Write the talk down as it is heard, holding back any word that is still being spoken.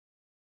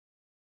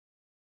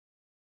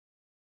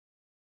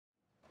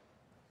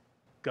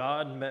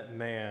God met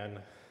man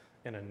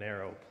in a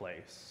narrow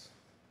place.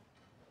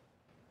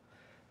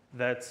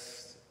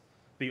 That's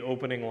the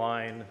opening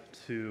line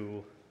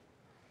to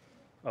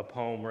a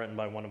poem written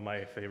by one of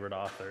my favorite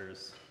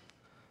authors.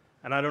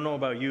 And I don't know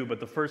about you, but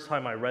the first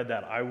time I read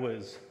that, I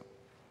was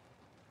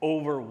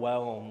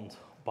overwhelmed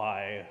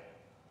by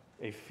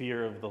a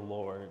fear of the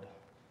Lord.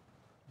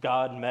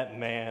 God met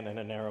man in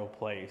a narrow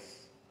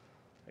place.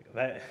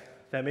 That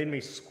made me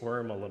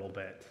squirm a little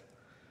bit.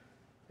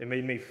 It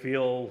made me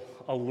feel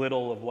a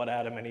little of what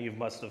Adam and Eve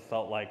must have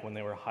felt like when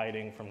they were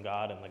hiding from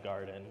God in the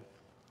garden.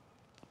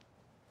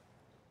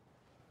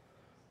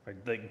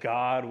 Right? That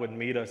God would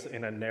meet us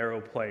in a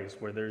narrow place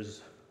where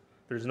there's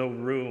no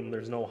room,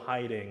 there's no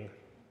hiding.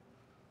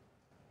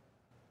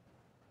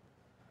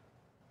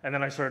 And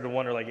then I started to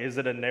wonder, is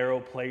it a narrow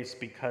place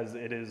because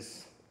it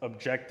is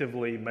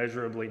objectively,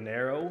 measurably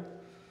narrow?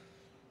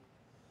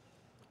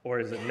 Or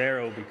is it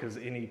narrow because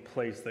any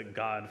place that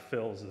God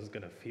fills is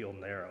going to feel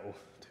narrow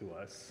to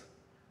us?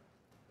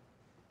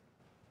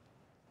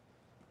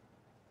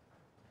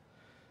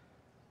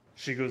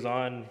 She goes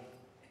on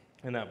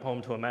in that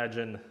poem to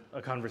imagine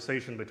a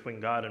conversation between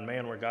God and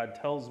man where God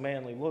tells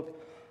man,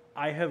 look,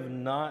 I have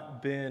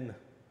not been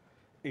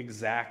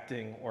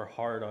exacting or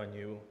hard on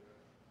you.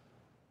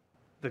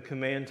 The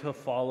command to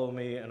follow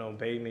me and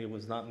obey me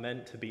was not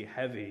meant to be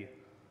heavy.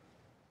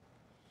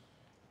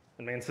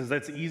 And man says,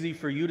 that's easy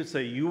for you to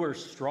say. You are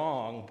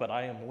strong, but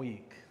I am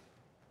weak.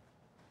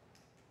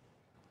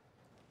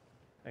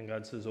 And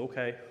God says,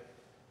 okay,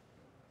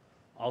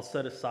 I'll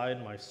set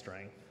aside my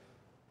strength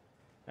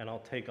and I'll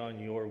take on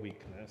your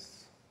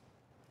weakness.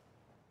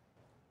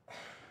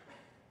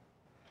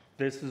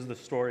 This is the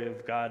story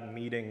of God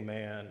meeting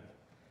man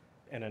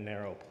in a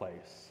narrow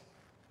place.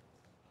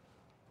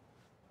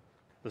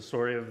 The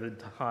story of the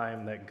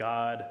time that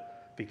God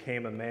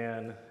became a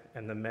man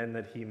and the men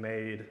that he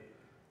made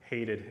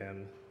hated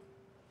him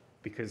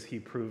because he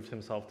proved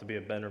himself to be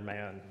a better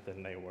man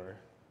than they were.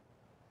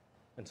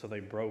 And so they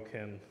broke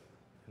him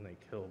and they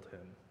killed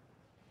him.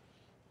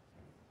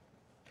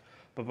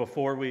 But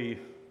before we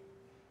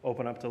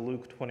open up to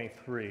Luke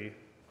 23,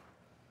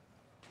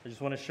 I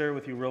just want to share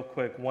with you real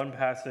quick one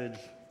passage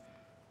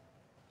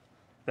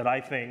that I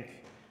think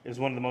is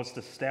one of the most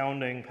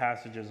astounding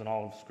passages in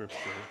all of Scripture.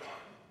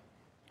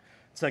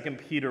 2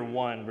 Peter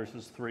 1,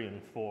 verses 3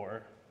 and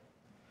 4.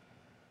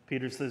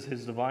 Peter says,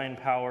 his divine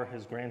power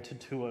has granted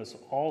to us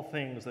all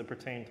things that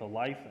pertain to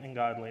life and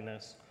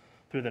godliness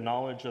through the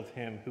knowledge of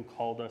him who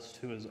called us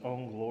to his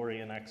own glory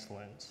and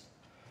excellence,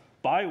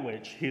 by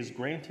which he has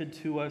granted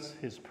to us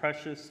his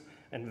precious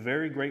and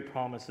very great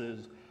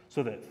promises,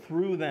 so that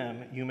through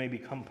them you may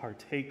become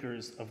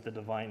partakers of the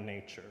divine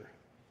nature.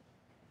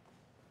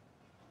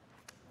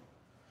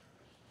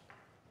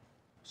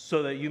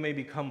 So that you may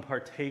become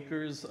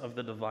partakers of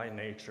the divine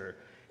nature.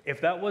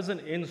 If that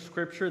wasn't in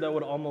Scripture, that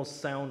would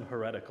almost sound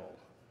heretical.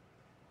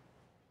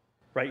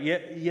 Right?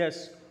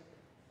 Yes,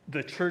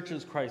 the church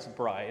is Christ's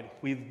bride.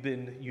 We've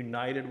been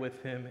united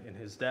with him in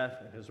his death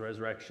and his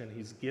resurrection.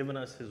 He's given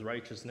us his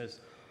righteousness.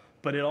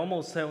 But it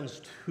almost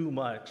sounds too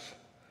much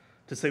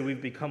to say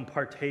we've become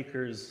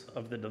partakers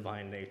of the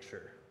divine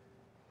nature.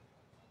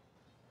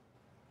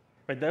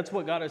 Right? That's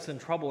what got us in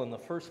trouble in the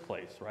first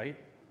place, right?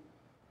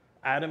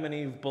 Adam and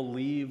Eve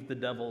believed the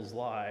devil's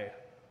lie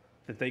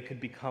that they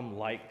could become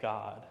like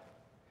God.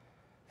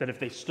 That if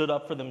they stood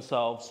up for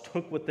themselves,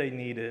 took what they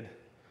needed,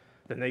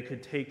 then they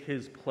could take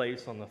his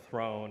place on the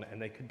throne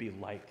and they could be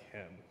like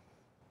him.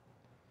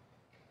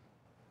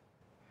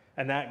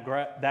 And that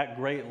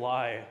great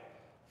lie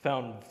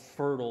found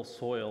fertile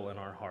soil in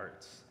our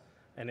hearts.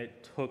 And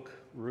it took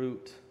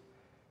root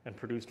and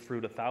produced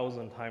fruit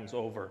 1,000 times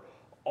over.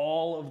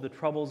 All of the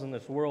troubles in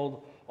this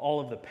world,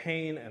 all of the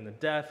pain and the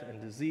death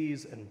and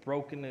disease and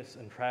brokenness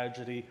and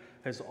tragedy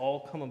has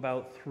all come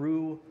about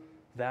through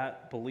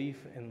that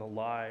belief in the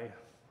lie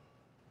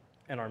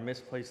and our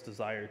misplaced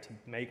desire to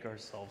make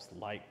ourselves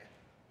like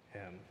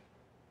him.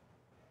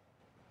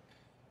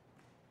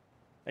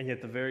 And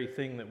yet the very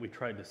thing that we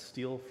tried to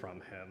steal from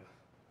him,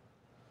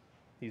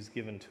 he's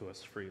given to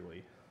us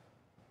freely.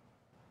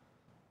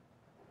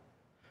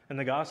 And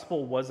the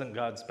gospel wasn't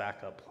God's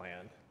backup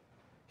plan.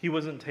 He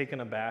wasn't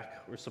taken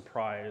aback or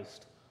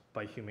surprised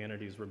by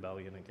humanity's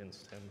rebellion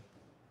against him.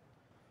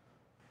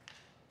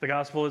 The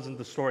gospel isn't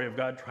the story of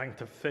God trying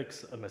to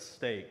fix a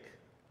mistake.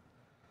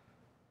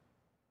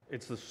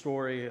 It's the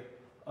story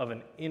of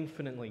an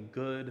infinitely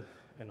good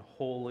and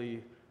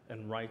holy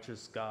and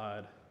righteous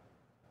God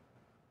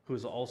who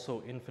is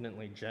also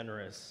infinitely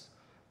generous,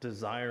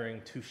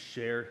 desiring to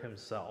share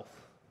himself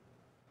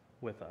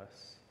with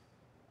us.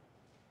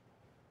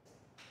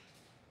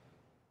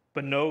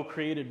 But no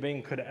created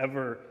being could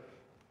ever,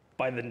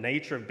 by the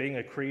nature of being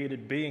a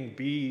created being,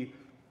 be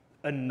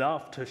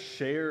enough to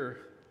share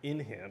in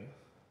him.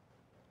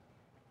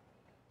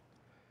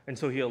 And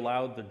so he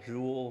allowed the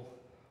jewel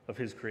of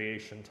his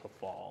creation to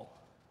fall.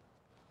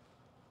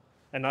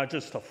 And not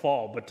just to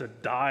fall, but to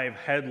dive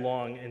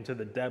headlong into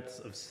the depths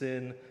of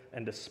sin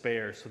and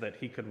despair so that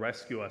he could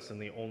rescue us in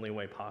the only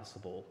way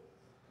possible.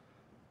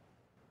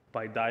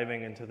 by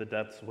diving into the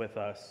depths with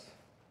us,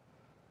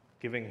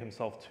 giving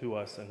himself to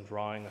us and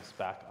drawing us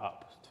back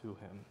up to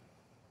him.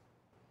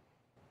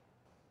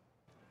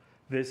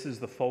 This is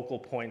the focal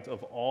point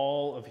of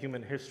all of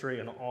human history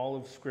and all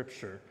of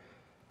Scripture.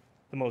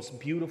 The most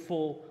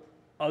beautiful,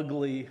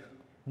 ugly,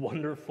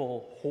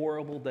 wonderful,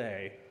 horrible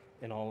day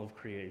in all of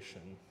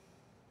creation.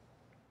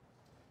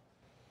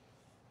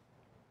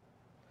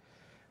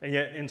 And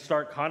yet, in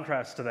stark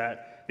contrast to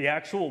that, the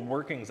actual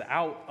workings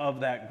out of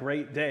that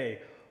great day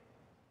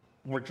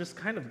were just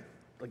kind of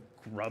like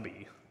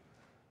grubby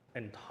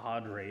and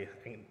tawdry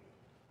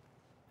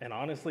and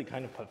honestly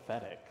kind of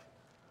pathetic.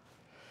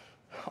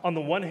 On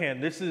the one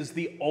hand, this is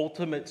the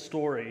ultimate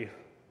story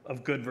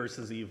of good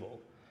versus evil.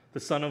 The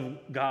Son of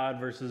God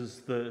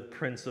versus the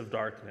Prince of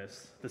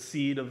Darkness. The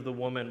seed of the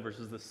woman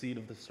versus the seed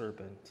of the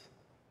serpent.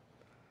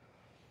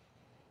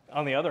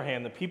 On the other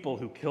hand, the people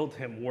who killed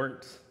him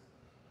weren't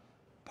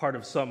part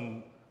of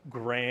some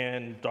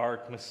grand,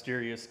 dark,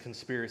 mysterious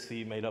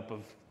conspiracy made up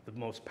of the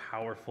most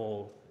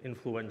powerful,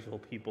 influential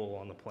people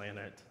on the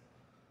planet.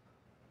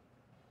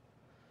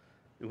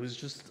 It was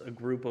just a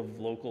group of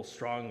local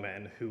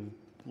strongmen who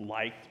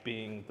liked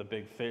being the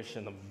big fish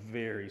in the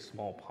very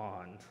small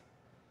pond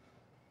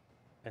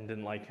and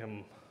didn't like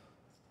him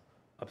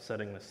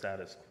upsetting the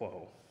status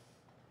quo.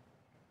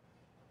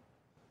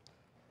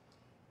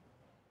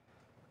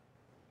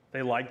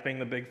 They liked being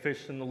the big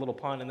fish in the little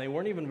pond, and they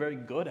weren't even very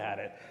good at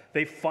it.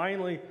 They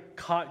finally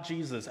caught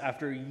Jesus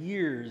after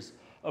years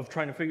of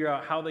trying to figure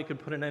out how they could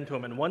put an end to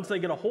him. And once they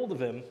get a hold of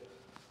him,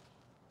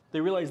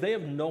 they realize they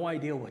have no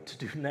idea what to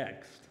do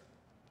next.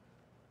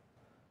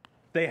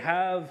 They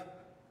have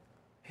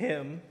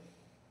him.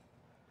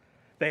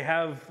 They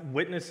have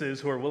witnesses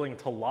who are willing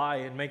to lie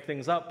and make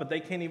things up, but they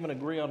can't even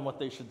agree on what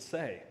they should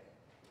say.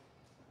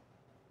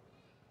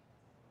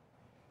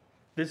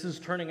 This is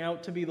turning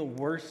out to be the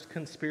worst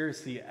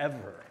conspiracy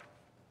ever.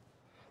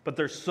 But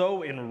they're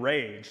so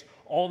enraged.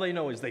 All they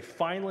know is they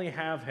finally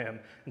have him,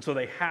 and so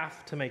they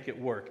have to make it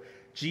work.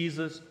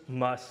 Jesus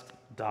must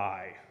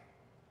die.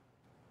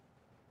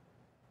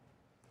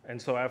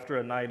 And so after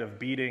a night of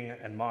beating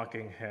and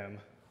mocking him,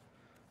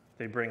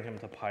 they bring him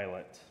to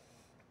Pilate.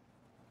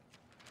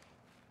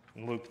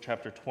 In Luke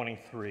chapter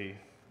 23,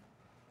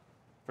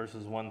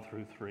 verses 1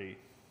 through 3.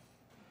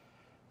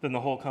 Then the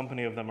whole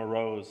company of them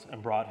arose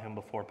and brought him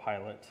before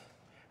Pilate.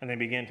 And they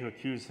began to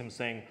accuse him,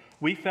 saying,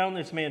 "We found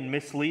this man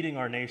misleading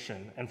our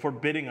nation and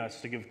forbidding us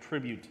to give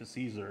tribute to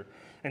Caesar,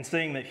 and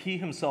saying that he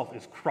himself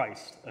is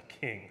Christ, a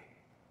king."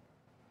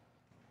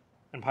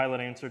 And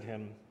Pilate answered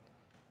him,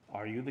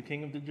 "Are you the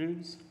king of the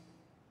Jews?"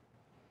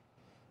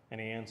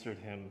 And he answered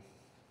him,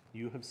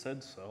 "You have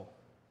said so."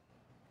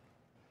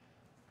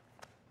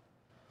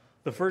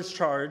 The first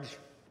charge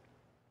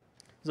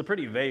is a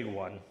pretty vague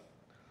one.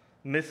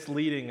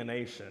 Misleading a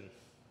nation.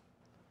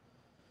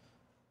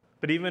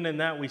 But even in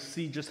that, we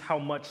see just how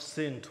much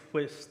sin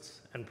twists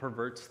and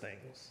perverts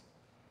things.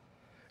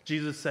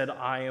 Jesus said,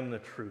 "I am the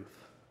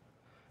truth."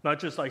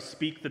 Not just I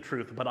speak the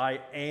truth, but I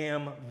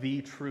am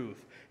the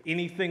truth.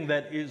 Anything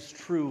that is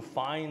true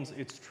finds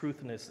its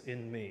truthness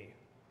in me.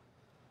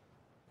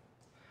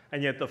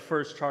 And yet the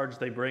first charge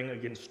they bring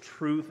against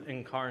truth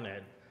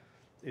incarnate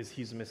is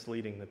he's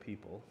misleading the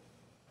people.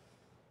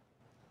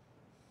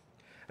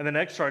 And the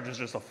next charge is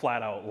just a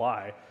flat-out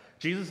lie.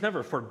 Jesus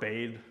never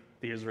forbade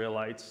the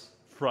Israelites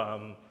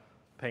from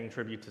paying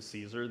tribute to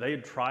Caesar. They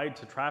had tried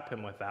to trap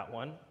him with that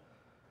one.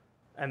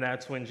 And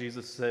that's when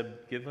Jesus said,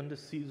 "Give unto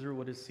Caesar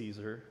what is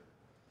Caesar,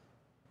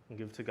 and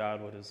give to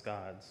God what is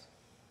God's."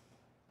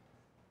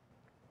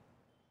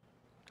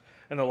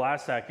 And the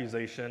last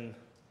accusation,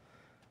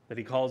 that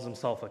he calls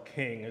himself a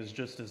king, is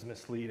just as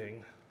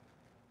misleading.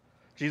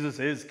 Jesus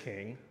is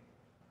king,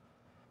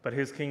 but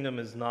his kingdom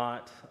is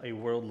not a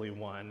worldly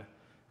one.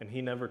 And he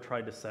never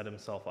tried to set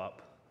himself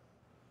up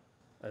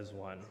as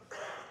one.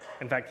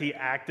 In fact, he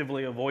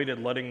actively avoided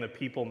letting the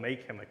people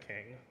make him a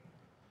king.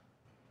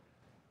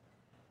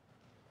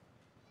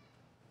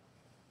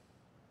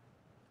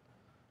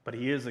 But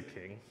he is a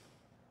king.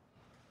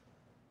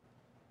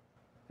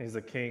 He's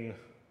a king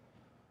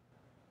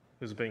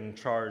who's being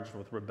charged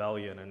with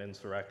rebellion and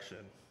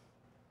insurrection.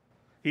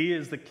 He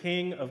is the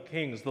King of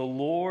Kings, the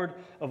Lord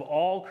of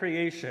all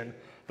creation,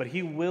 but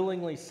he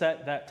willingly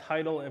set that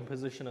title and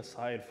position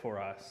aside for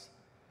us.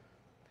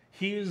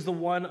 He is the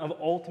one of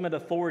ultimate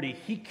authority.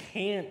 He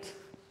can't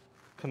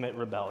commit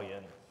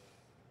rebellion.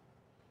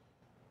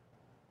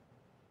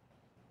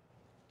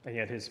 And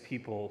yet his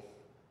people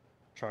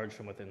charge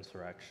him with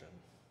insurrection.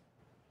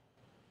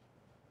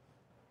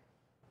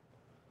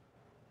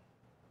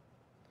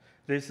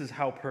 This is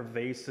how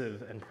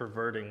pervasive and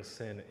perverting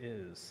sin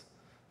is.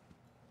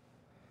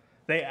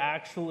 They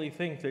actually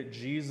think that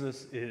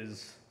Jesus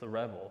is the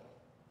rebel.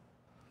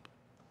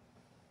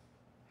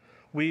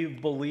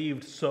 We've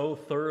believed so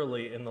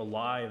thoroughly in the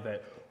lie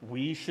that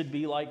we should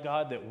be like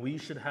God, that we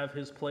should have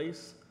his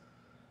place,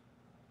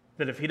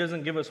 that if he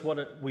doesn't give us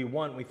what we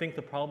want, we think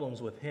the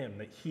problem's with him,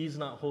 that he's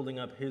not holding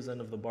up his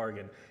end of the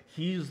bargain.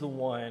 He's the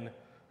one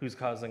who's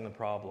causing the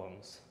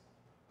problems.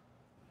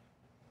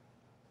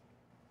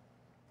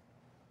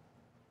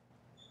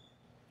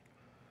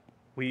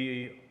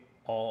 we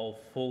all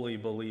fully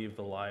believe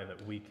the lie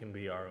that we can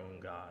be our own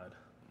God.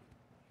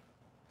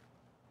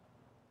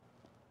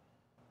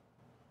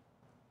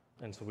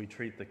 And so we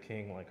treat the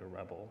king like a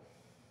rebel.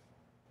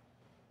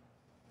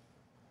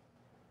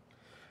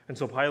 And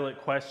so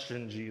Pilate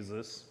questioned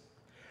Jesus.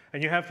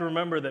 And you have to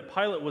remember that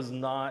Pilate was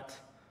not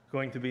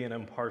going to be an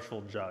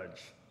impartial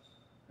judge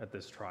at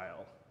this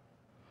trial.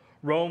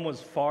 Rome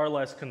was far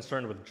less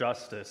concerned with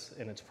justice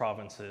in its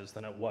provinces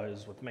than it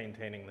was with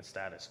maintaining the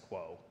status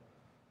quo.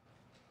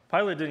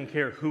 Pilate didn't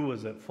care who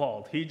was at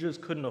fault. He just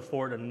couldn't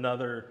afford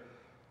another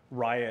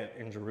riot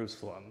in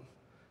Jerusalem.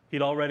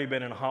 He'd already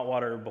been in hot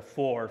water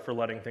before for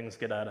letting things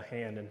get out of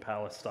hand in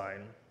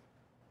Palestine.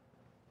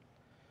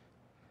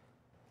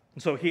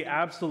 And so he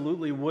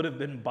absolutely would have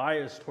been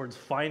biased towards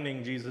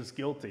finding Jesus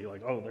guilty.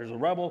 Like, oh, there's a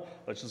rebel,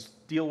 let's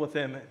just deal with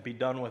him, be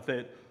done with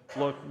it.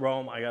 Look,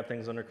 Rome, I got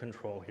things under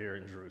control here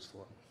in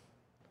Jerusalem.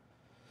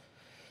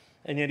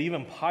 And yet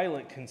even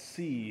Pilate can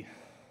see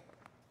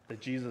that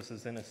Jesus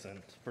is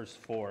innocent. Verse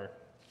 4.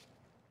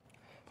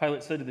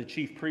 Pilate said to the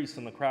chief priests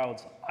and the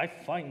crowds, I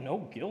find no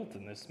guilt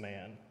in this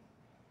man.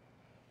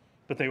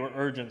 But they were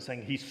urgent,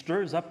 saying, he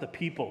stirs up the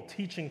people,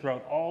 teaching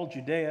throughout all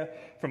Judea,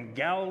 from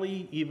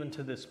Galilee even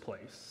to this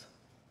place.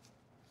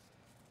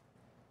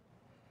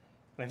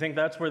 And I think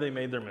that's where they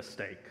made their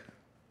mistake.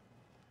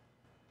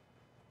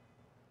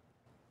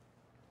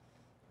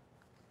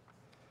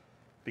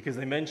 Because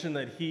they mentioned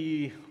that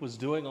he was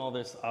doing all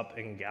this up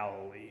in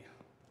Galilee.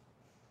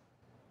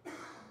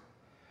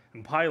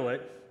 And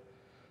Pilate,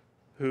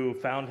 who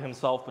found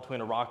himself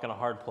between a rock and a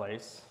hard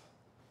place,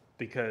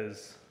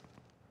 because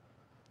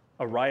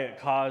a riot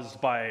caused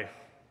by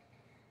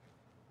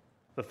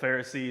the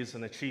Pharisees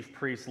and the chief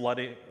priests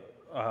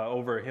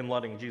over him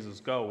letting Jesus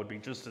go would be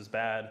just as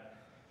bad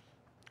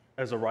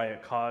as a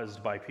riot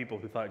caused by people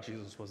who thought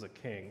Jesus was a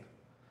king,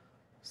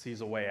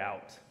 sees a way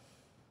out.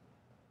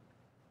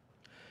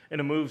 In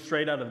a move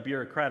straight out of the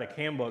bureaucratic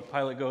handbook,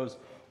 Pilate goes,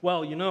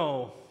 well,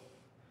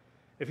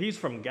 if he's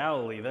from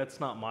Galilee, that's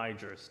not my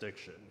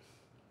jurisdiction.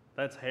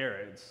 That's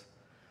Herod's.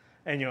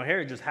 And,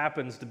 Herod just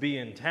happens to be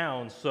in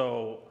town,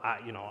 so,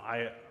 I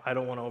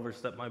don't want to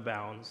overstep my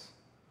bounds.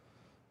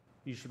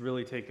 You should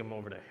really take him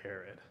over to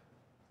Herod.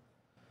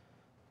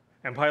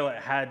 And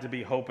Pilate had to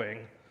be hoping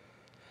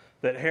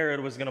that Herod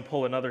was going to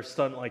pull another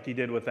stunt like he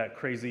did with that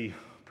crazy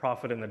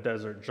prophet in the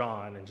desert,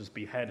 John, and just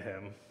behead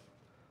him,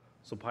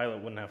 so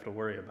Pilate wouldn't have to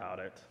worry about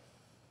it.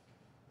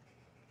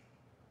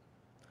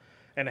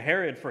 And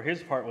Herod, for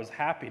his part, was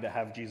happy to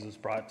have Jesus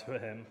brought to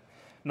him,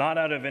 not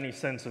out of any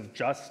sense of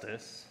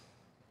justice,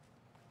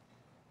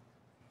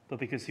 but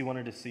because he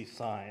wanted to see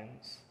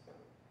signs.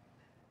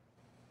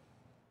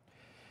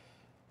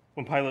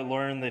 When Pilate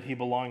learned that he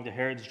belonged to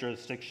Herod's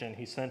jurisdiction,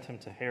 he sent him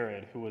to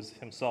Herod, who was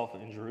himself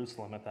in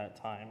Jerusalem at that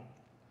time.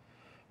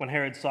 When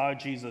Herod saw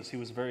Jesus, he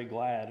was very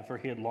glad, for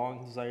he had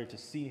long desired to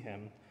see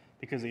him,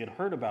 because he had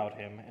heard about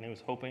him, and he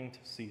was hoping to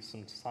see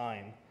some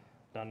sign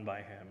done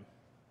by him.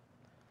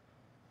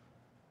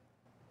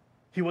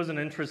 He wasn't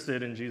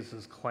interested in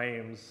Jesus'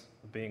 claims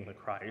of being the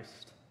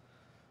Christ.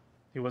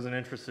 He wasn't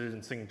interested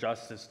in seeing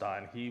justice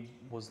done. He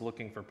was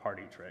looking for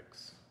party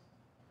tricks.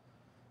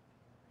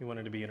 He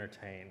wanted to be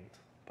entertained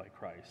by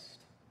Christ.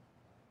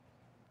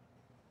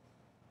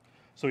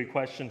 So he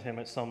questioned him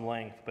at some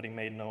length, but he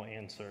made no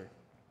answer.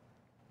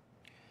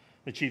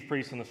 The chief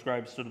priests and the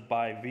scribes stood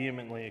by,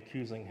 vehemently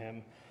accusing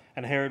him,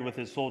 and Herod with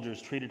his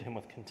soldiers treated him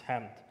with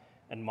contempt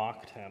and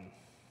mocked him.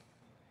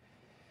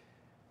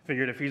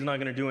 Figured if he's not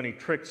going to do any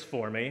tricks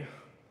for me,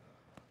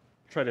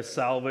 try to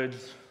salvage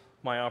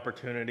my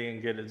opportunity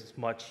and get as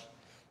much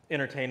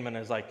entertainment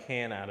as I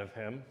can out of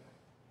him.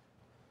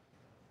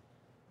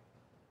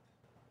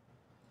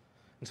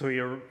 And so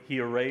he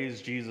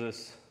arrays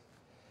Jesus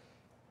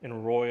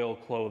in royal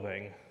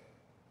clothing.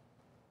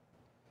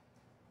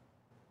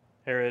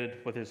 Herod,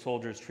 with his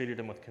soldiers, treated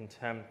him with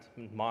contempt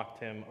and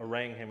mocked him,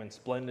 arraying him in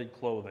splendid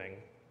clothing.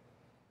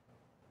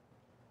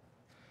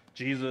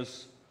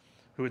 Jesus,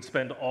 who would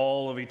spend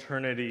all of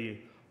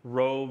eternity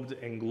robed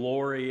in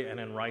glory and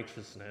in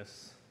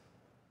righteousness,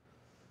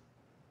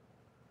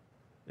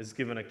 is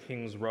given a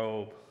king's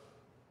robe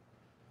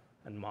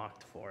and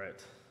mocked for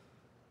it.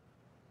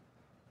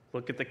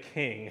 Look at the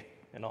king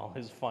in all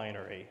his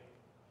finery.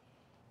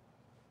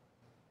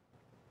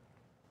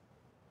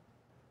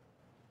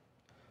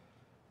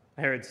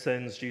 Herod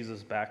sends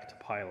Jesus back to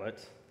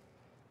Pilate,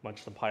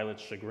 much to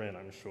Pilate's chagrin,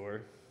 I'm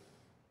sure.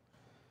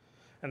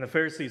 And the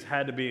Pharisees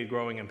had to be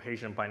growing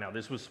impatient by now.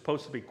 This was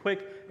supposed to be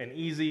quick and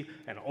easy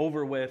and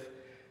over with.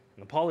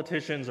 And the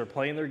politicians are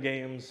playing their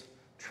games,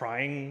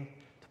 trying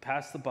to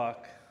pass the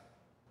buck.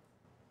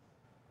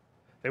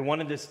 They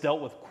wanted this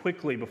dealt with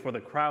quickly before the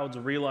crowds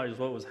realized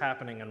what was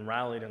happening and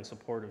rallied in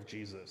support of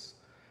Jesus.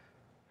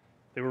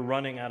 They were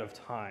running out of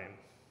time.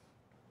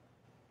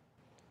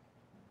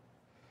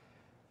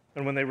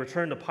 And when they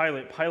return to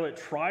Pilate, Pilate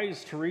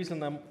tries to reason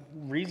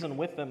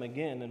with them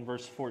again in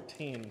verse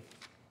 14.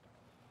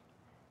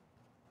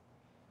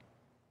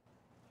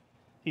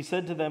 He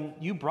said to them,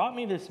 "You brought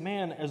me this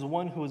man as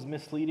one who is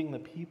misleading the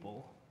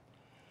people.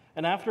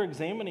 And after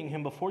examining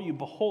him before you,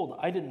 behold,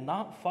 I did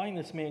not find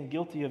this man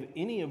guilty of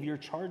any of your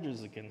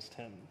charges against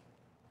him.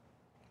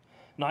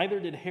 Neither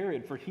did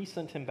Herod, for he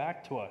sent him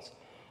back to us.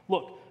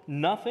 Look,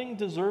 nothing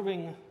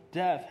deserving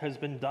death has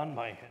been done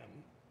by him.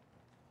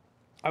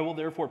 I will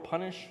therefore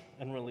punish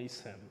and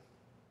release him.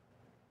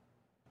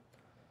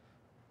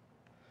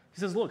 He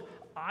says, look,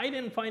 I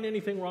didn't find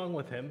anything wrong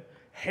with him.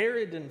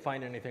 Herod didn't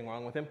find anything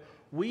wrong with him.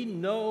 We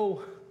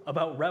know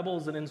about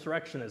rebels and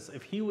insurrectionists.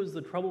 If he was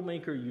the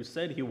troublemaker you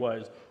said he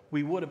was,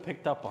 we would have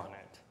picked up on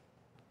it.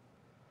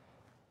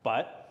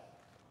 But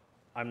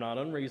I'm not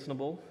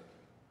unreasonable.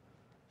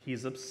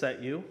 He's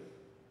upset you,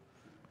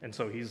 and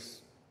so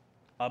he's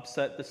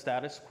upset the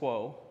status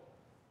quo.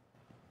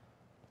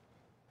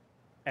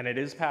 And it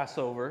is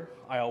Passover.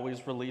 I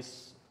always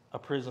release a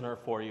prisoner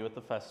for you at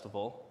the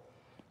festival.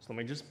 So let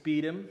me just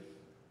beat him,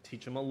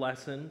 teach him a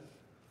lesson,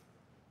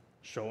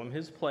 show him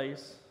his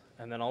place,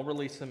 and then I'll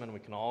release him and we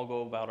can all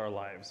go about our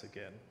lives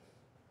again.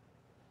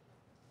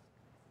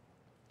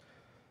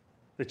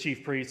 The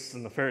chief priests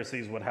and the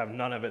Pharisees would have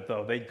none of it,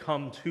 though. They'd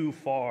come too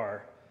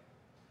far.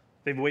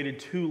 They've waited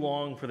too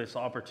long for this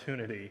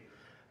opportunity.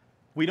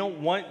 We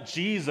don't want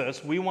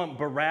Jesus, we want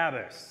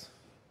Barabbas.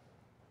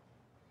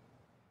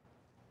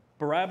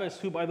 Barabbas,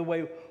 who, by the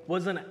way,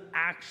 was an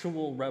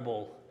actual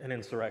rebel and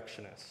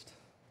insurrectionist.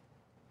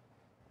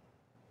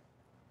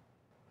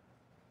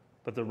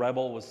 But the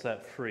rebel was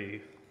set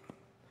free,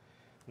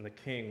 and the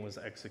king was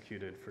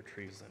executed for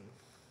treason.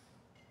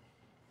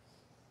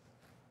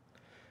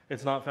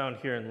 It's not found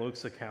here in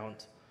Luke's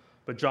account,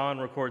 but John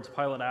records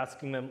Pilate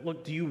asking them,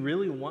 look, do you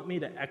really want me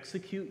to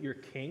execute your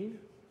king?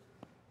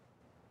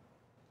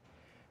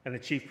 And the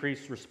chief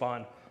priests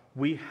respond,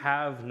 we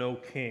have no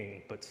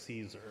king but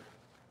Caesar.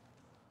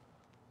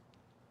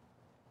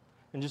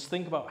 And just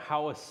think about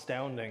how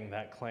astounding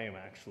that claim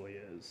actually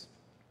is.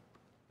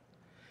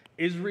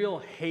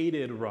 Israel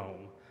hated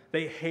Rome.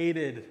 They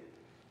hated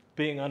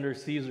being under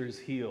Caesar's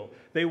heel.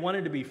 They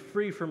wanted to be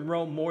free from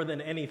Rome more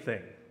than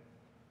anything.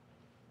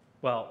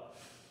 Well,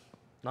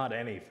 not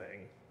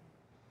anything.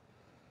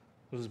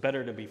 It was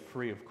better to be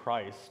free of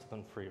Christ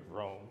than free of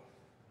Rome.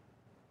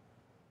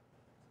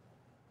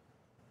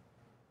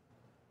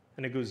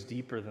 And it goes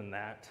deeper than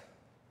that.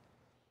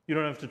 You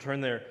don't have to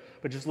turn there,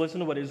 but just listen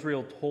to what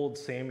Israel told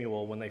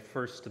Samuel when they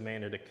first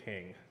demanded a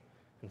king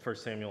in 1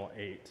 Samuel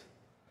 8.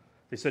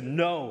 They said,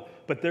 no,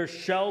 but there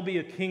shall be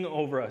a king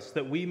over us,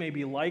 that we may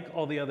be like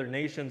all the other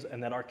nations,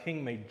 and that our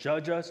king may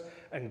judge us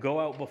and go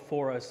out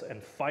before us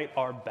and fight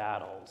our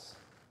battles.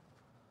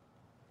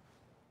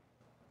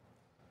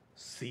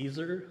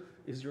 Caesar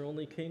is your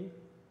only king?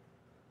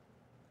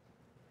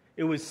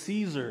 It was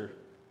Caesar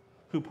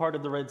who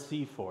parted the Red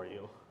Sea for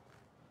you.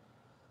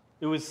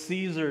 It was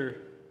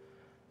Caesar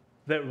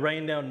that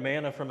rained down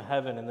manna from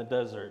heaven in the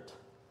desert.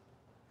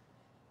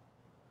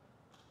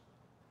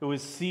 It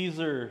was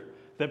Caesar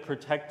that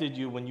protected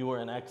you when you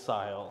were in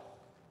exile.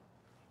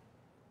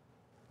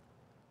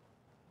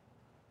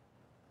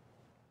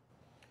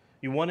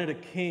 You wanted a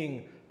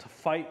king to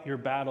fight your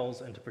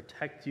battles and to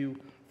protect you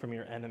from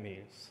your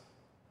enemies.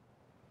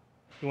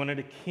 You wanted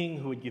a king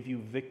who would give you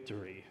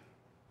victory.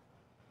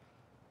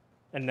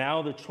 And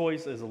now the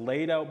choice is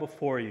laid out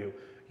before you.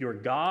 Your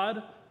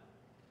God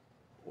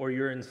or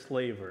your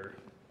enslaver.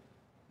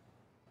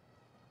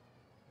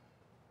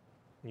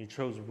 And you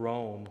chose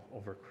Rome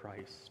over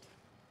Christ.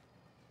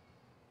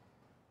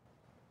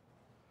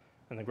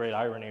 And the great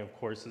irony, of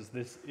course, is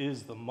this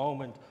is the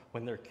moment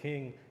when their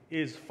king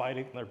is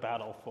fighting their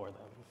battle for them.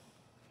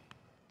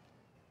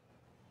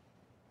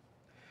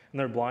 And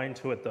they're blind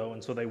to it, though,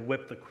 and so they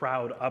whip the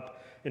crowd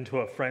up into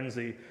a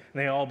frenzy, and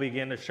they all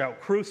begin to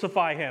shout,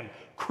 crucify him!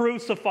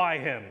 Crucify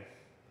him!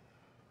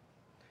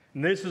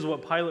 And this is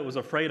what Pilate was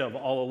afraid of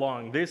all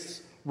along.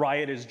 This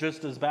riot is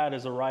just as bad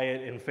as a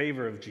riot in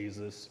favor of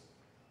Jesus.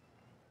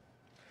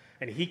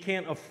 And he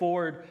can't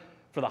afford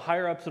for the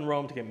higher-ups in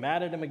Rome to get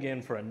mad at him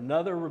again for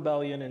another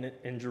rebellion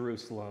in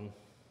Jerusalem.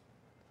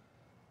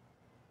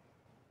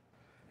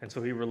 And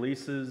so he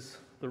releases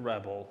the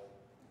rebel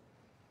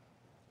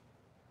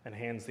and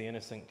hands the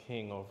innocent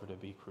king over to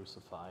be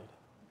crucified.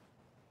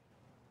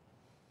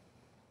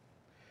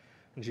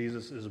 And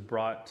Jesus is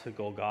brought to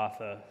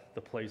Golgotha,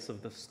 the place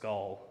of the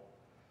skull,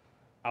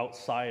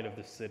 outside of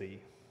the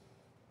city.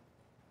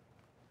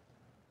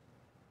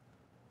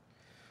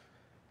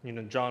 You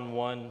know, John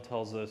 1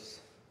 tells us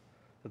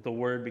that the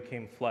Word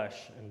became flesh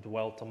and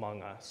dwelt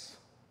among us.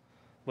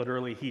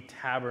 Literally, he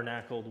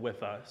tabernacled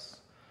with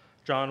us.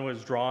 John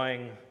was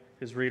drawing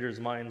his readers'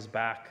 minds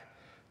back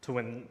to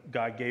when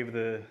God gave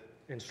the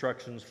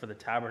instructions for the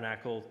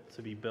tabernacle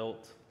to be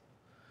built.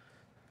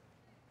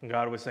 And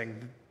God was saying,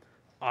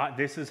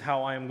 this is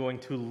how I am going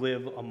to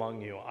live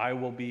among you. I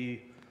will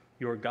be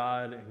your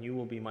God and you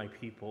will be my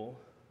people.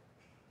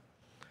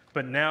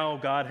 But now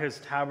God has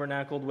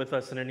tabernacled with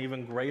us in an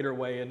even greater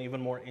way, an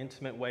even more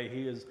intimate way.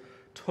 He has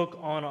took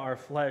on our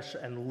flesh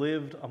and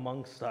lived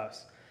amongst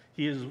us.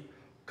 He has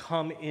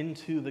come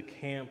into the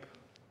camp.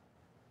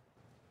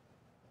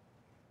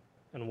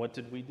 And what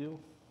did we do?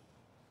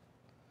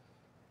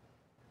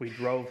 We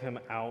drove him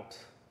out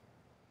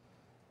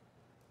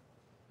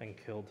and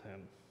killed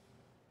him.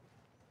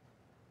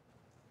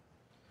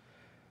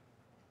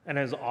 And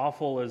as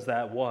awful as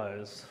that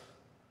was,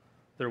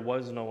 there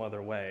was no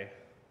other way.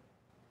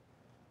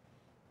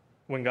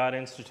 When God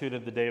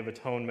instituted the Day of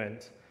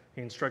Atonement,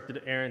 he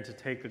instructed Aaron to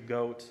take a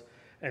goat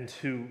and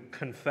to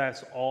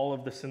confess all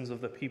of the sins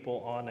of the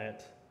people on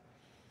it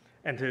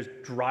and to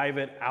drive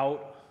it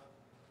out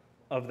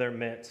of their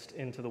midst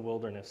into the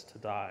wilderness to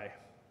die.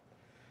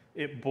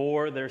 It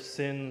bore their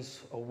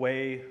sins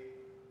away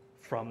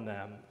from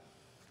them.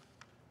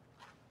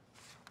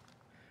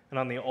 And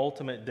on the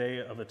ultimate Day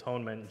of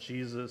Atonement,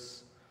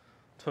 Jesus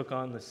took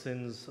on the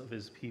sins of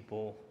his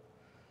people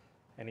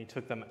and he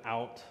took them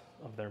out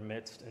of their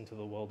midst into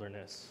the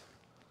wilderness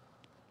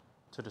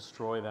to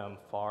destroy them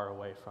far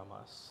away from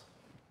us.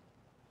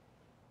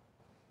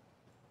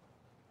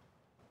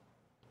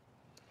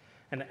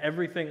 And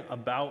everything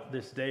about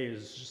this day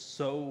is just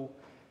so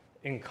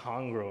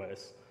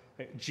incongruous.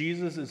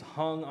 Jesus is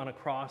hung on a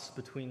cross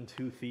between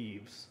two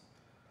thieves.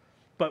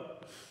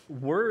 But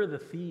we're the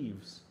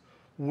thieves.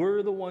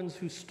 We're the ones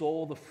who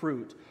stole the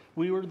fruit.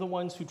 We were the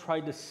ones who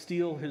tried to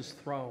steal his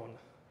throne.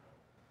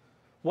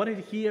 What had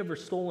he ever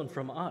stolen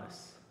from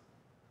us?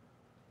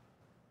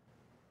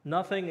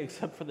 Nothing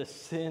except for the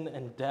sin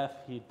and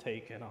death he'd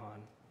taken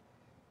on.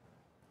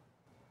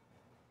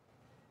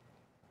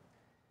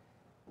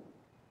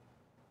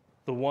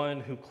 The one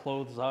who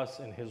clothes us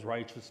in his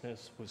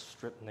righteousness was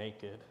stripped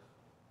naked.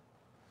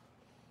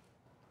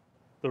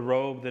 The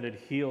robe that had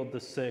healed the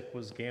sick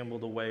was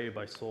gambled away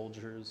by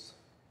soldiers.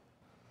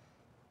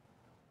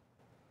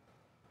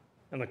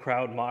 And the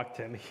crowd mocked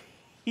him.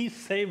 He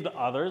saved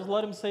others,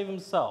 let him save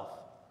himself.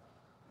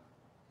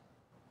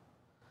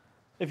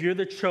 If you're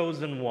the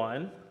chosen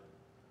one,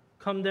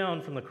 come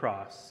down from the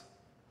cross.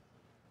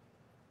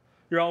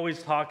 You're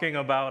always talking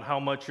about how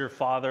much your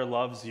Father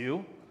loves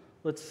you.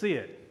 Let's see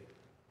it.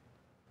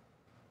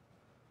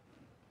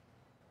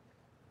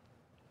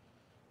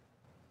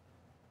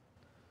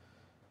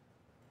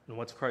 And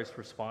what's Christ's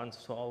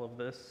response to all of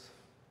this?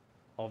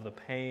 All of the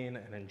pain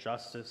and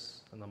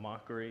injustice and the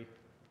mockery?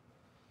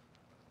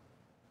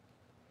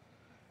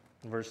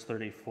 In verse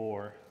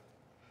 34,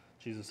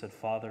 Jesus said,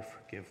 "Father,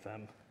 forgive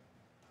them,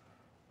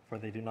 for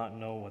they do not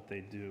know what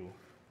they do."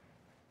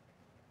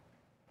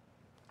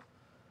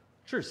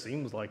 Sure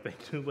seems like they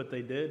knew what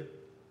they did.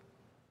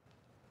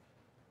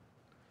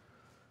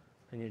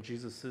 And yet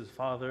Jesus says,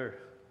 "Father,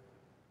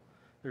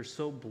 they're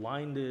so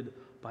blinded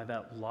by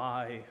that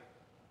lie,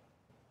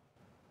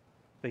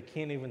 they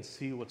can't even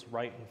see what's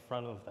right in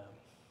front of them.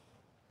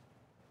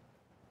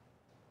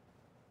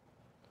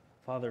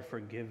 Father,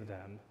 forgive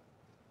them."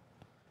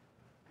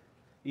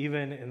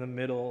 Even in the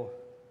middle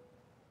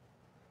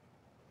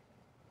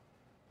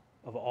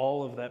of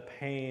all of that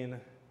pain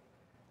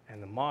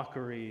and the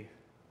mockery,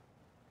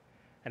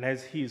 and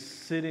as he's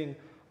sitting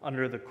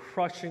under the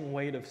crushing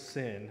weight of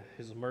sin,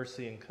 his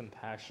mercy and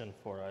compassion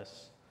for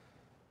us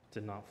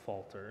did not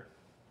falter.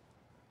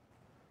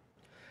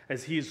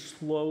 As he's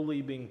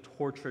slowly being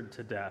tortured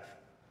to death,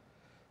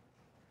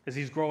 as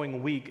he's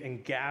growing weak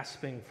and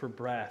gasping for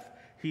breath,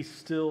 he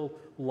still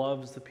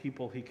loves the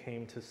people he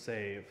came to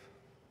save.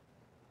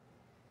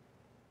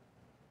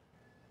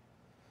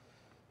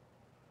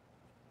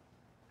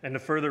 And to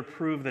further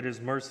prove that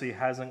his mercy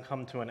hasn't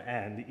come to an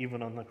end,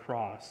 even on the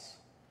cross,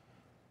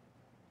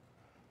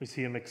 we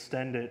see him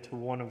extend it to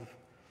one of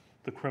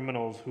the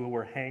criminals who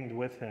were hanged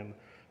with him,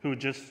 who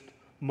just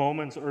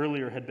moments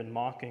earlier had been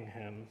mocking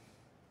him.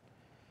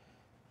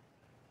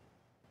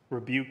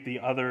 Rebuke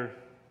the other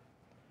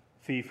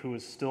thief who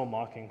was still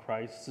mocking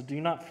Christ. So, "Do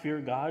you not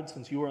fear God,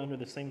 since you are under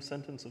the same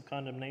sentence of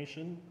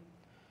condemnation?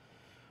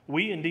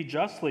 We indeed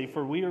justly,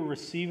 for we are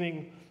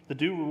receiving the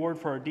due reward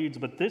for our deeds,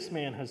 but this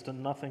man has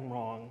done nothing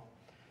wrong."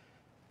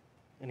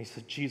 And he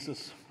said,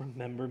 "Jesus,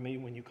 remember me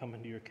when you come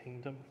into your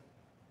kingdom."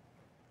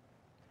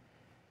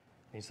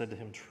 And he said to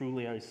him,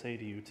 "Truly I say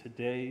to you,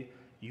 today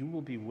you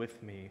will be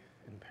with me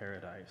in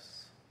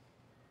paradise."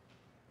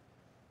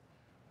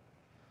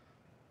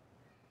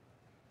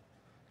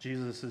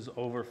 Jesus is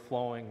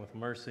overflowing with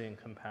mercy and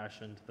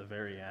compassion to the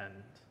very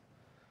end.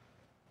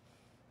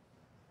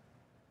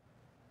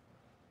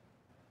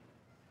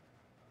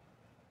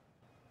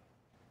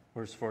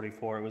 Verse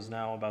 44, "It was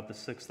now about the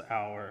 6th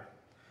hour,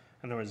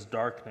 and there was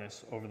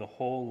darkness over the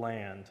whole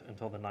land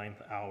until the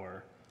 9th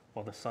hour,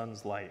 while the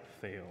sun's light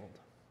failed."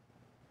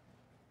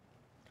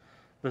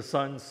 The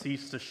sun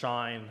ceased to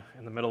shine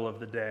in the middle of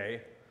the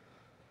day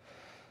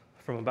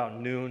from about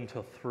noon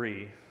till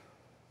 3.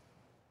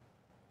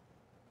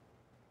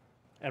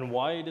 And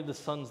why did the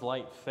sun's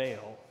light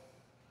fail?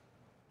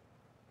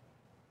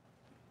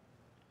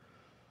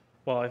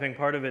 Well, I think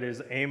part of it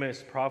is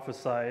Amos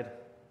prophesied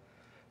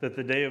that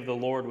the day of the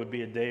Lord would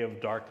be a day of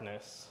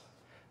darkness,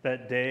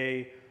 that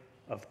day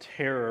of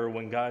terror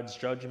when God's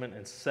judgment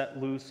is set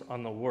loose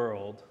on the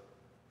world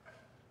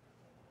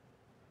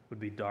would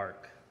be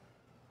dark.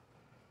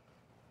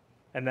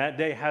 And that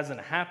day hasn't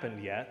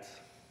happened yet,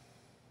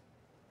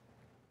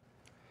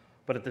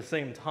 but at the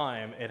same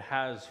time, it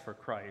has for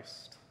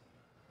Christ.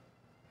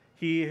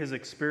 He has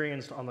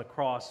experienced on the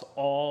cross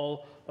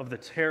all of the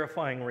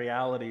terrifying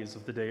realities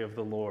of the day of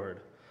the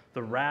Lord.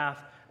 The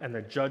wrath and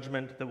the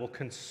judgment that will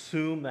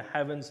consume the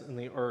heavens and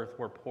the earth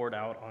were poured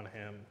out on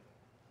him.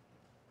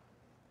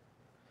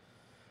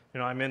 You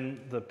know, I'm in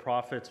the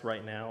prophets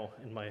right now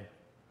in my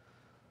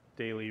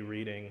daily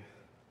reading.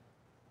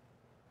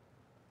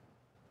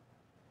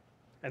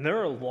 And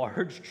there are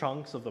large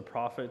chunks of the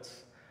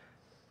prophets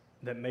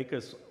that make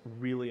us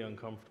really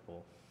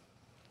uncomfortable.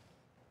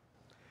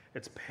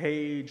 It's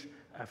page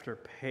after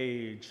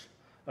page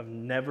of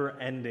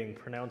never-ending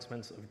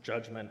pronouncements of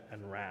judgment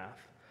and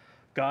wrath.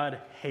 God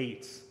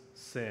hates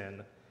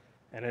sin,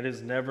 and it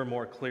is never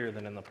more clear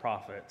than in the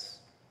prophets.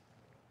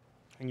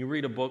 And you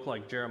read a book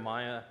like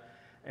Jeremiah,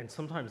 and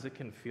sometimes it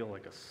can feel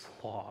like a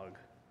slog.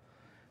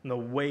 And the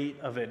weight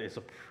of it is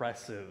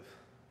oppressive.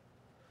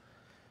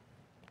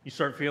 You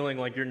start feeling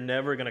like you're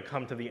never going to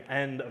come to the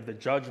end of the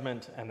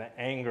judgment and the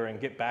anger and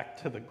get back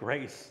to the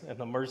grace and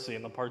the mercy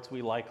and the parts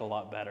we like a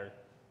lot better.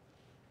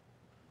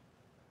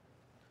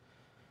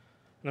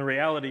 And the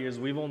reality is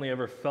we've only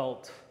ever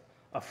felt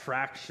a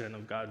fraction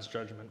of God's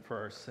judgment for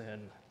our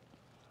sin.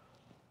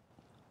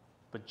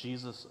 But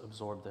Jesus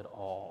absorbed it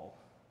all.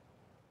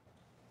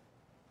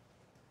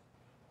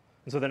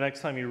 And so the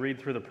next time you read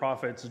through the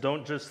prophets,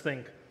 don't just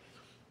think,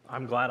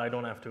 I'm glad I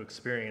don't have to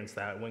experience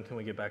that. When can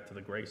we get back to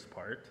the grace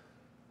part?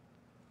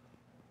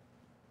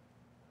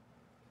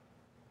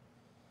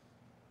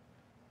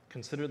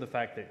 Consider the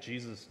fact that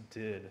Jesus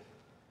did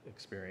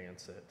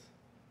experience it.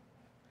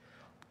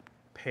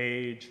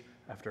 Page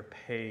after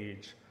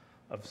page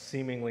of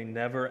seemingly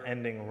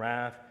never-ending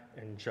wrath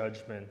and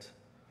judgment.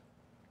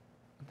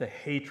 The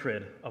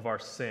hatred of our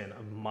sin,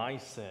 of my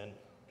sin.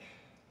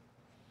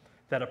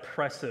 That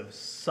oppressive,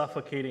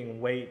 suffocating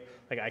weight,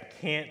 like I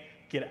can't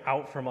get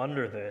out from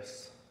under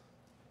this.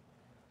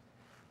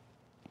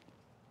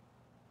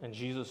 And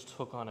Jesus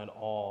took on it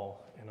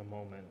all in a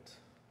moment.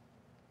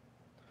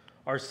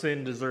 Our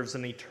sin deserves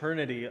an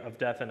eternity of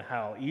death and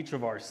hell, each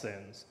of our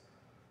sins.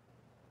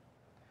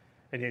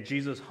 And yet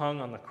Jesus hung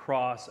on the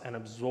cross and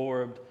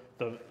absorbed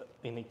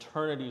an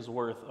eternity's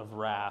worth of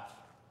wrath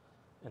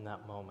in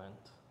that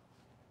moment.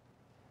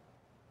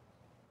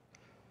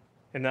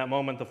 In that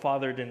moment, the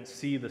Father didn't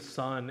see the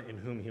Son in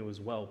whom he was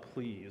well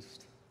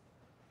pleased.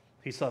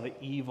 He saw the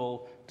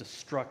evil,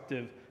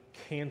 destructive,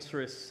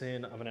 cancerous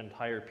sin of an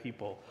entire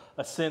people,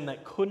 a sin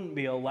that couldn't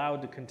be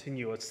allowed to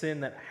continue, a sin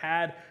that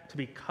had to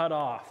be cut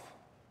off.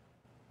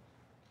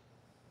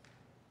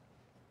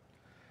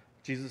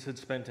 Jesus had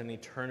spent an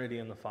eternity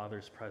in the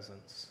Father's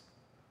presence.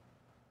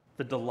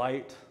 The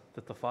delight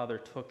that the Father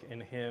took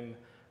in him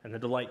and the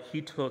delight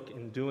he took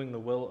in doing the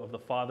will of the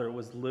Father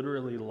was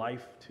literally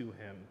life to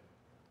him.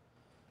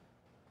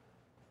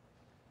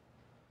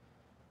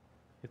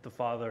 Yet the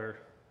Father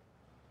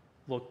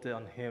looked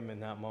on him in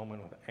that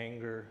moment with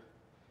anger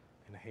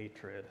and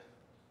hatred.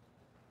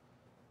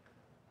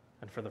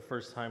 And for the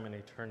first time in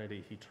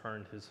eternity, he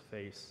turned his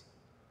face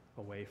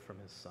away from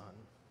his Son.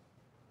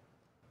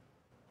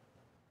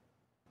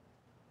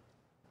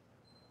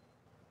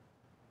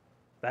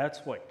 That's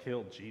what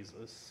killed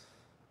Jesus.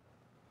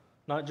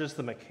 Not just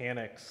the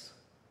mechanics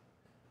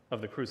of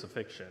the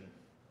crucifixion.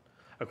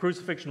 A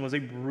crucifixion was a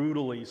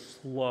brutally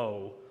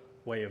slow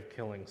way of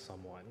killing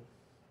someone.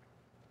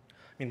 I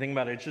mean, think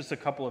about it. It's just a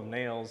couple of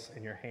nails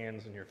in your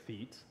hands and your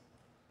feet.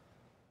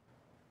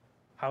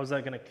 How is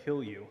that going to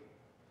kill you?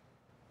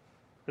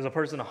 As a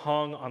person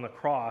hung on the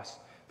cross,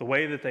 the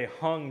way that they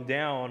hung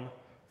down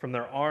from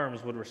their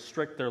arms would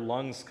restrict their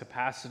lungs'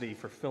 capacity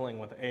for filling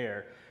with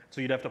air. So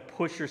you'd have to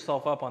push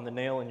yourself up on the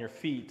nail in your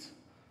feet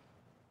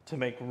to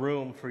make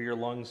room for your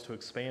lungs to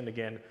expand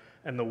again.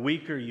 And the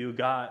weaker you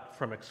got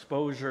from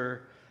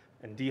exposure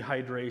and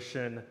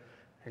dehydration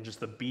and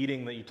just the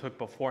beating that you took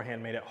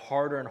beforehand made it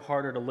harder and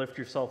harder to lift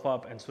yourself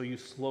up, and so you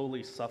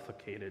slowly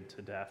suffocated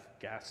to death,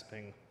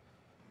 gasping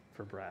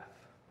for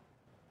breath.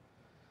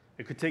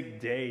 It could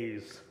take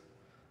days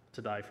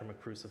to die from a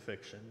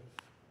crucifixion.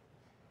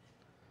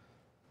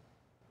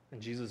 And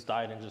Jesus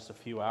died in just a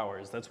few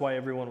hours. That's why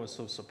everyone was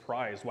so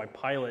surprised, why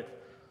Pilate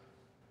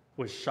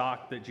was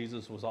shocked that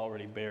Jesus was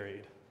already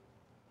buried.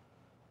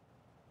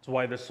 It's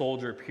why the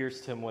soldier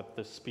pierced him with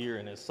the spear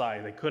in his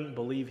side. They couldn't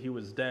believe he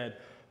was dead,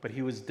 but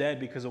he was dead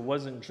because it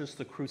wasn't just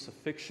the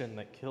crucifixion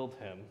that killed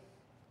him.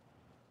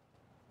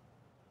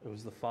 It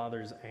was the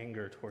Father's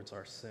anger towards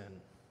our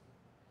sin.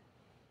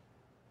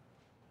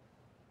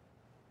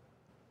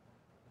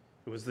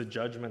 It was the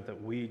judgment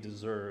that we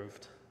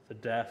deserved, the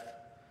death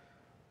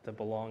that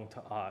belonged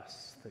to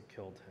us that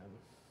killed him.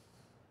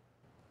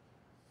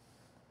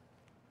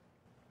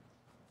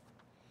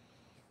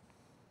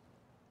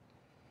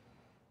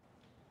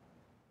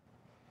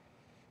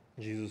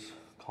 Jesus,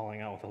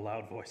 calling out with a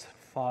loud voice, said,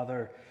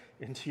 "Father,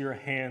 into your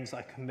hands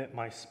I commit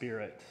my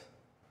spirit."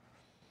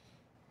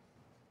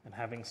 And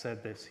having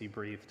said this, he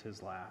breathed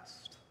his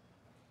last.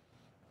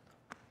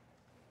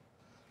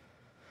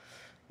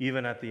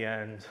 Even at the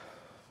end,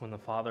 when the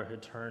Father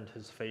had turned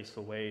his face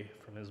away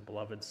from his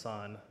beloved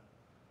Son,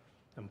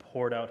 and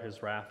poured out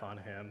his wrath on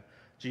him.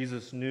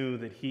 Jesus knew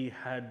that he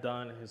had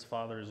done his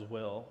Father's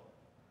will.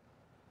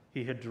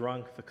 He had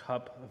drunk the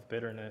cup of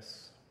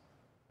bitterness,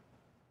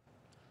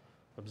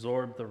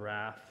 absorbed the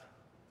wrath,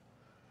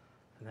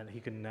 and that he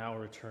could now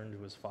return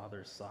to his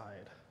Father's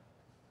side.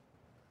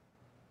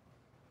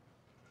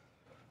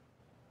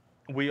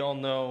 We all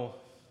know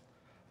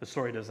the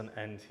story doesn't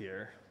end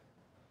here.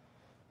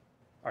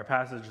 Our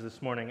passage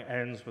this morning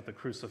ends with the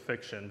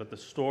crucifixion, but the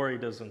story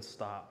doesn't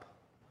stop.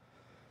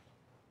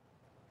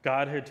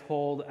 God had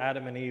told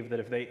Adam and Eve that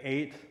if they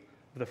ate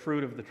the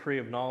fruit of the tree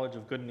of knowledge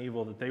of good and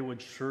evil, that they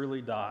would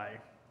surely die.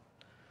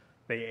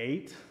 They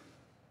ate,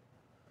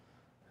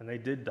 and they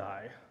did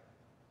die.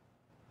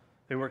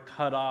 They were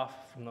cut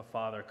off from the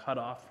Father, cut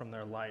off from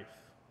their life.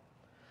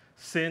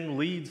 Sin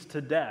leads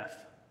to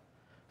death.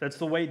 That's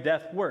the way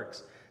death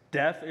works.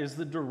 Death is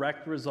the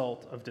direct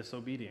result of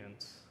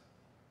disobedience.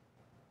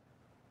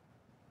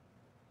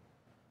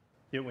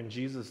 Yet when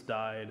Jesus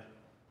died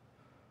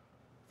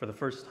for the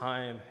first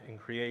time in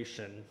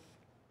creation,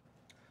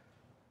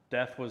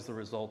 death was the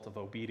result of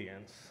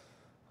obedience,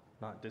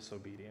 not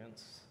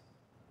disobedience.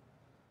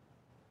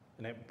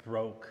 And it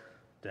broke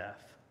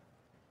death.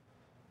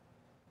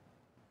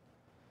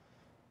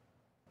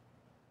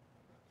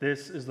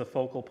 This is the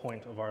focal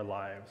point of our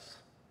lives.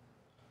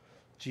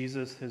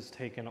 Jesus has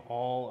taken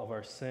all of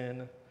our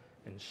sin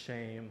and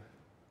shame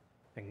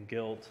and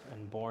guilt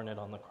and borne it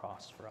on the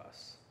cross for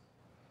us.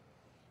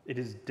 It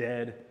is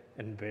dead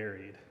and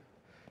buried.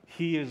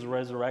 He is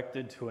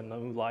resurrected to a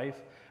new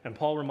life. And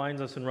Paul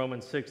reminds us in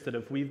Romans 6 that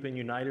if we've been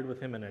united with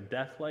him in a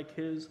death like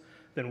his,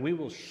 then we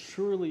will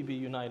surely be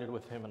united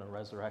with him in a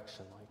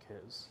resurrection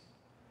like his.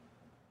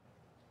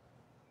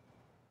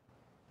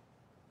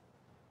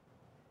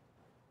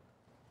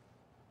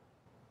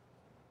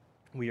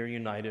 We are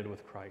united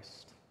with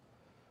Christ.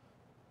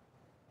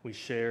 We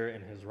share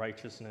in his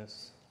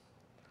righteousness.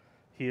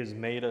 He has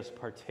made us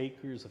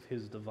partakers of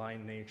his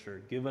divine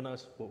nature, given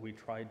us what we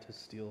tried to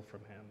steal from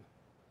him.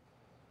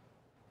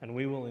 And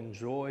we will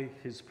enjoy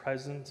his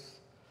presence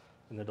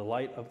and the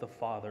delight of the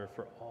Father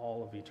for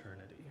all of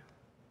eternity.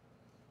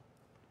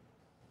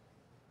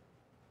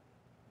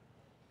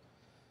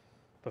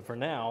 But for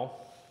now,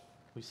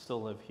 we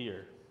still live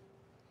here.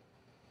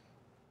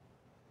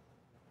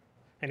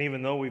 And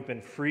even though we've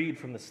been freed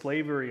from the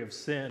slavery of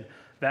sin,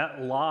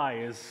 that lie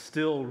is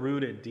still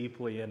rooted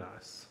deeply in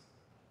us.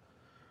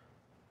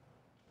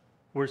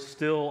 We're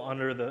still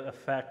under the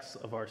effects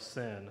of our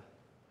sin.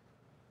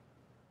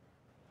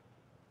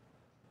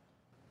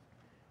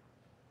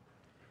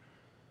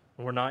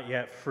 And we're not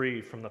yet free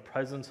from the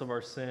presence of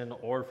our sin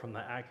or from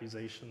the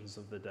accusations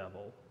of the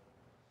devil.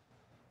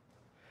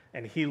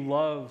 And he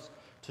loves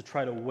to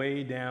try to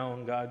weigh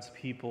down God's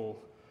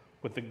people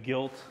with the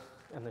guilt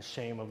and the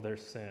shame of their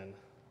sin.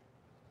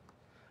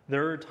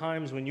 There are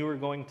times when you are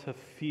going to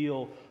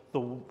feel the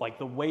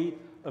weight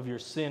of your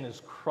sin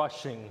is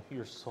crushing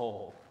your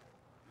soul.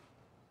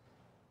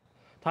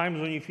 Times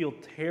when you feel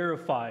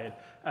terrified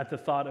at the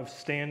thought of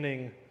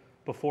standing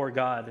before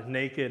God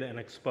naked and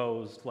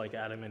exposed like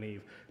Adam and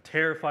Eve.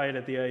 Terrified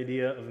at the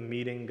idea of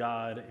meeting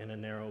God in a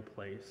narrow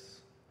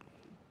place.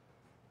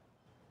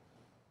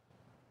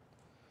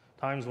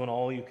 Times when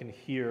all you can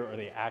hear are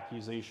the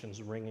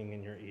accusations ringing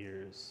in your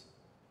ears.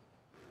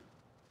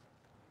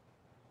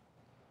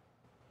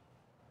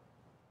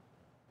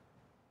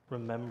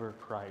 Remember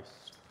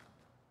Christ.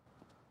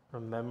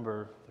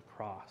 Remember the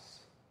cross.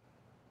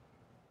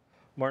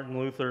 Martin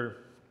Luther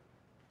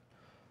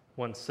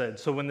once said,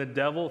 "So when the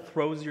devil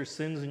throws your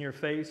sins in your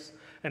face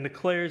and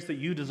declares that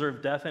you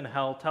deserve death and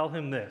hell, tell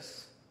him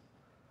this: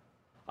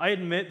 I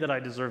admit that I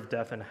deserve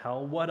death and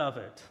hell. What of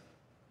it?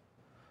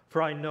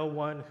 For I know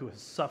one who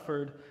has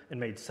suffered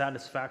and made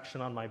satisfaction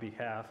on my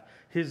behalf.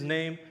 His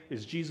name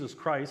is Jesus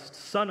Christ,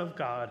 Son of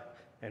God,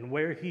 and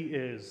where he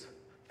is,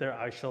 there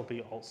I shall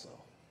be also."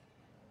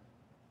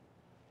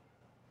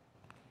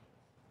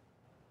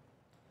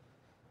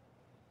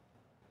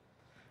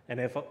 And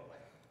if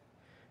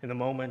in the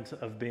moment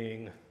of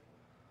being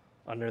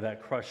under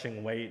that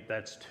crushing weight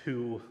that's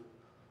too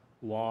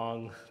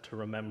long to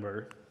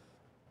remember,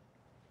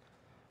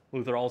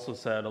 Luther also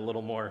said a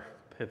little more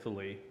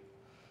pithily,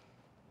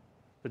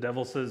 the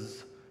devil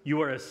says,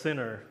 "You are a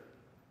sinner."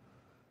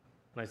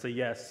 And I say,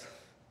 "Yes."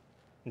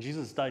 And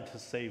Jesus died to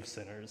save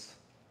sinners.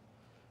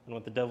 And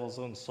with the devil's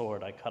own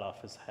sword, I cut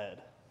off his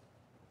head.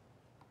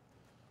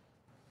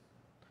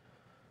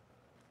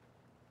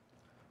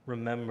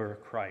 Remember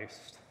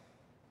Christ.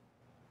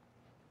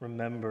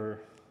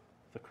 Remember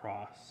the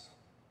cross.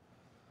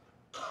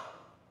 And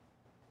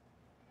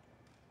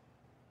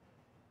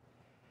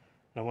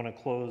I want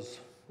to close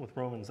with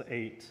Romans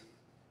 8.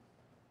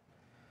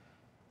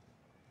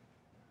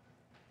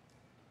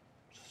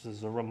 Just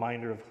as a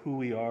reminder of who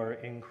we are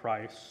in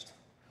Christ,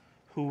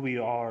 who we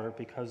are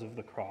because of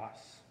the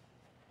cross.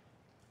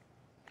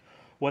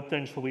 What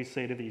then shall we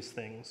say to these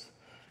things?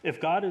 If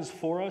God is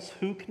for us,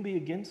 who can be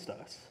against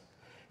us?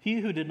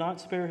 He who did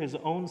not spare his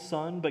own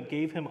son, but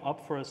gave him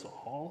up for us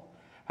all,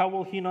 how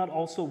will he not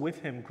also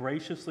with him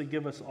graciously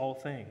give us all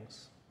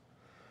things?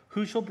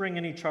 Who shall bring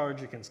any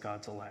charge against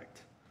God's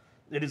elect?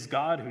 It is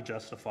God who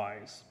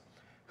justifies.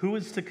 Who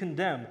is to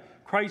condemn?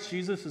 Christ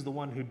Jesus is the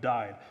one who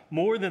died.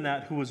 More than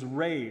that, who was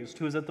raised,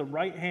 who is at the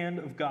right hand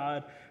of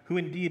God, who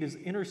indeed is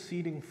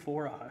interceding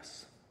for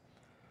us.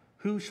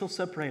 Who shall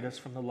separate us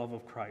from the love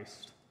of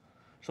Christ?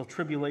 Shall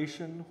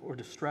tribulation or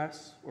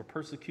distress or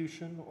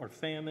persecution or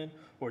famine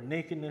or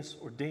nakedness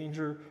or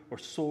danger or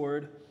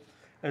sword?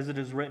 As it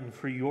is written,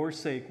 for your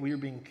sake we are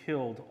being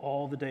killed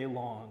all the day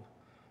long.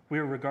 We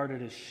are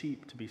regarded as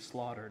sheep to be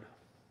slaughtered.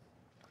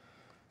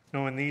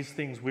 No, in these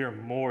things we are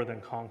more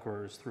than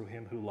conquerors through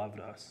him who loved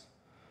us.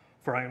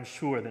 For I am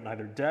sure that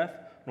neither death,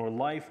 nor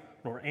life,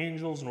 nor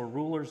angels, nor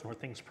rulers, nor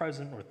things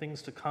present, nor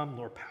things to come,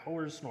 nor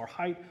powers, nor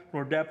height,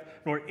 nor depth,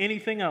 nor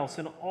anything else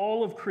in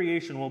all of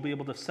creation will be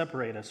able to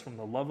separate us from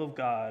the love of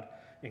God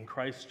in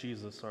Christ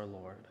Jesus our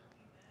Lord.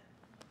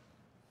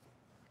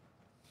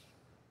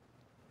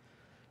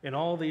 In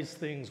all these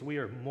things we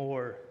are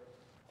more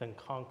than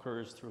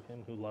conquerors through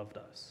him who loved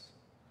us.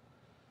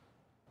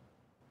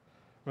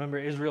 Remember,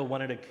 Israel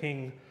wanted a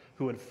king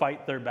who would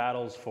fight their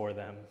battles for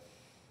them.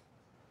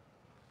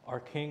 Our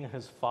king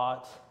has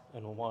fought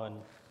and won.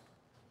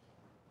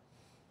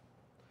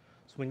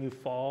 So when you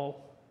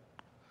fall,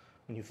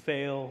 when you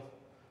fail,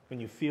 when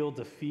you feel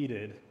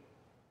defeated,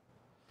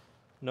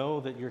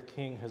 know that your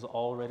king has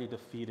already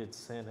defeated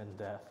sin and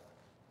death.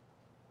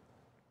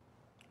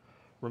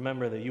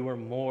 Remember that you are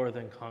more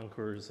than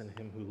conquerors in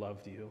him who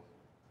loved you.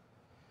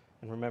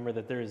 And remember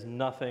that there is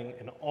nothing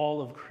in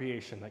all of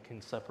creation that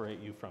can separate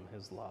you from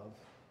his love.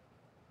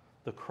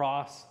 The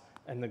cross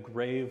and the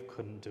grave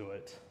couldn't do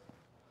it.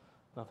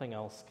 Nothing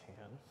else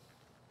can.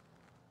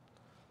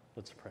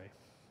 Let's pray.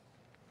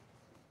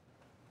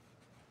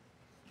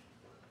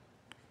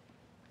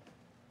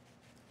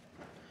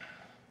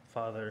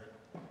 Father,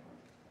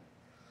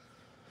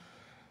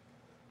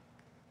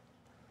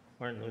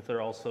 Martin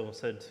Luther also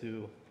said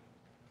to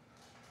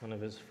one of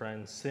his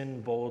friends,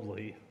 sin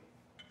boldly,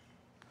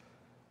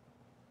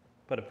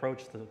 but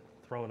approach the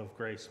throne of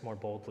grace more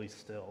boldly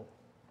still.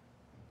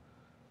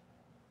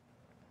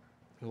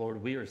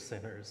 Lord, we are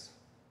sinners.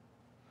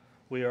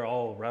 We are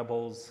all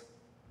rebels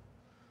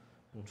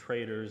and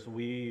traitors.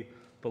 We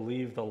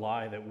believe the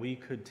lie that we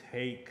could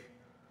take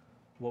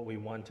what we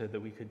wanted,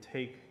 that we could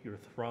take your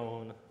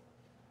throne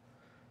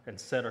and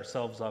set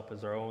ourselves up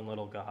as our own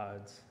little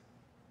gods.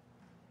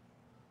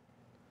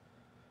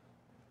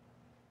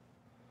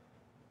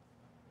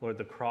 Lord,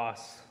 the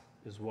cross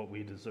is what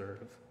we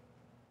deserve.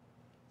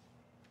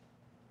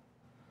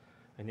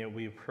 And yet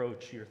we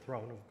approach your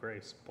throne of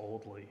grace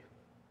boldly,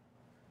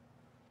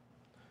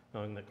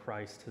 knowing that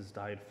Christ has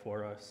died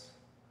for us,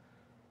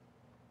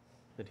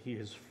 that he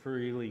has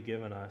freely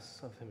given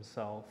us of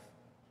himself.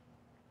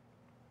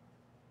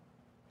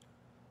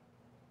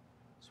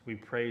 So we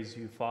praise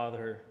you,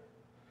 Father,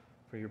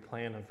 for your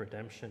plan of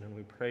redemption, and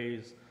we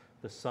praise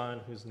the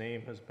Son whose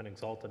name has been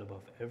exalted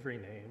above every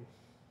name,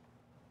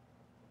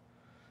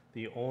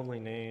 the only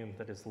name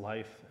that is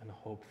life and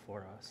hope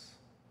for us.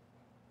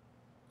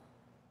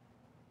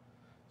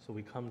 So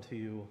we come to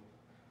you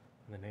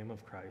in the name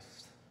of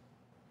Christ.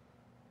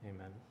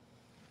 Amen.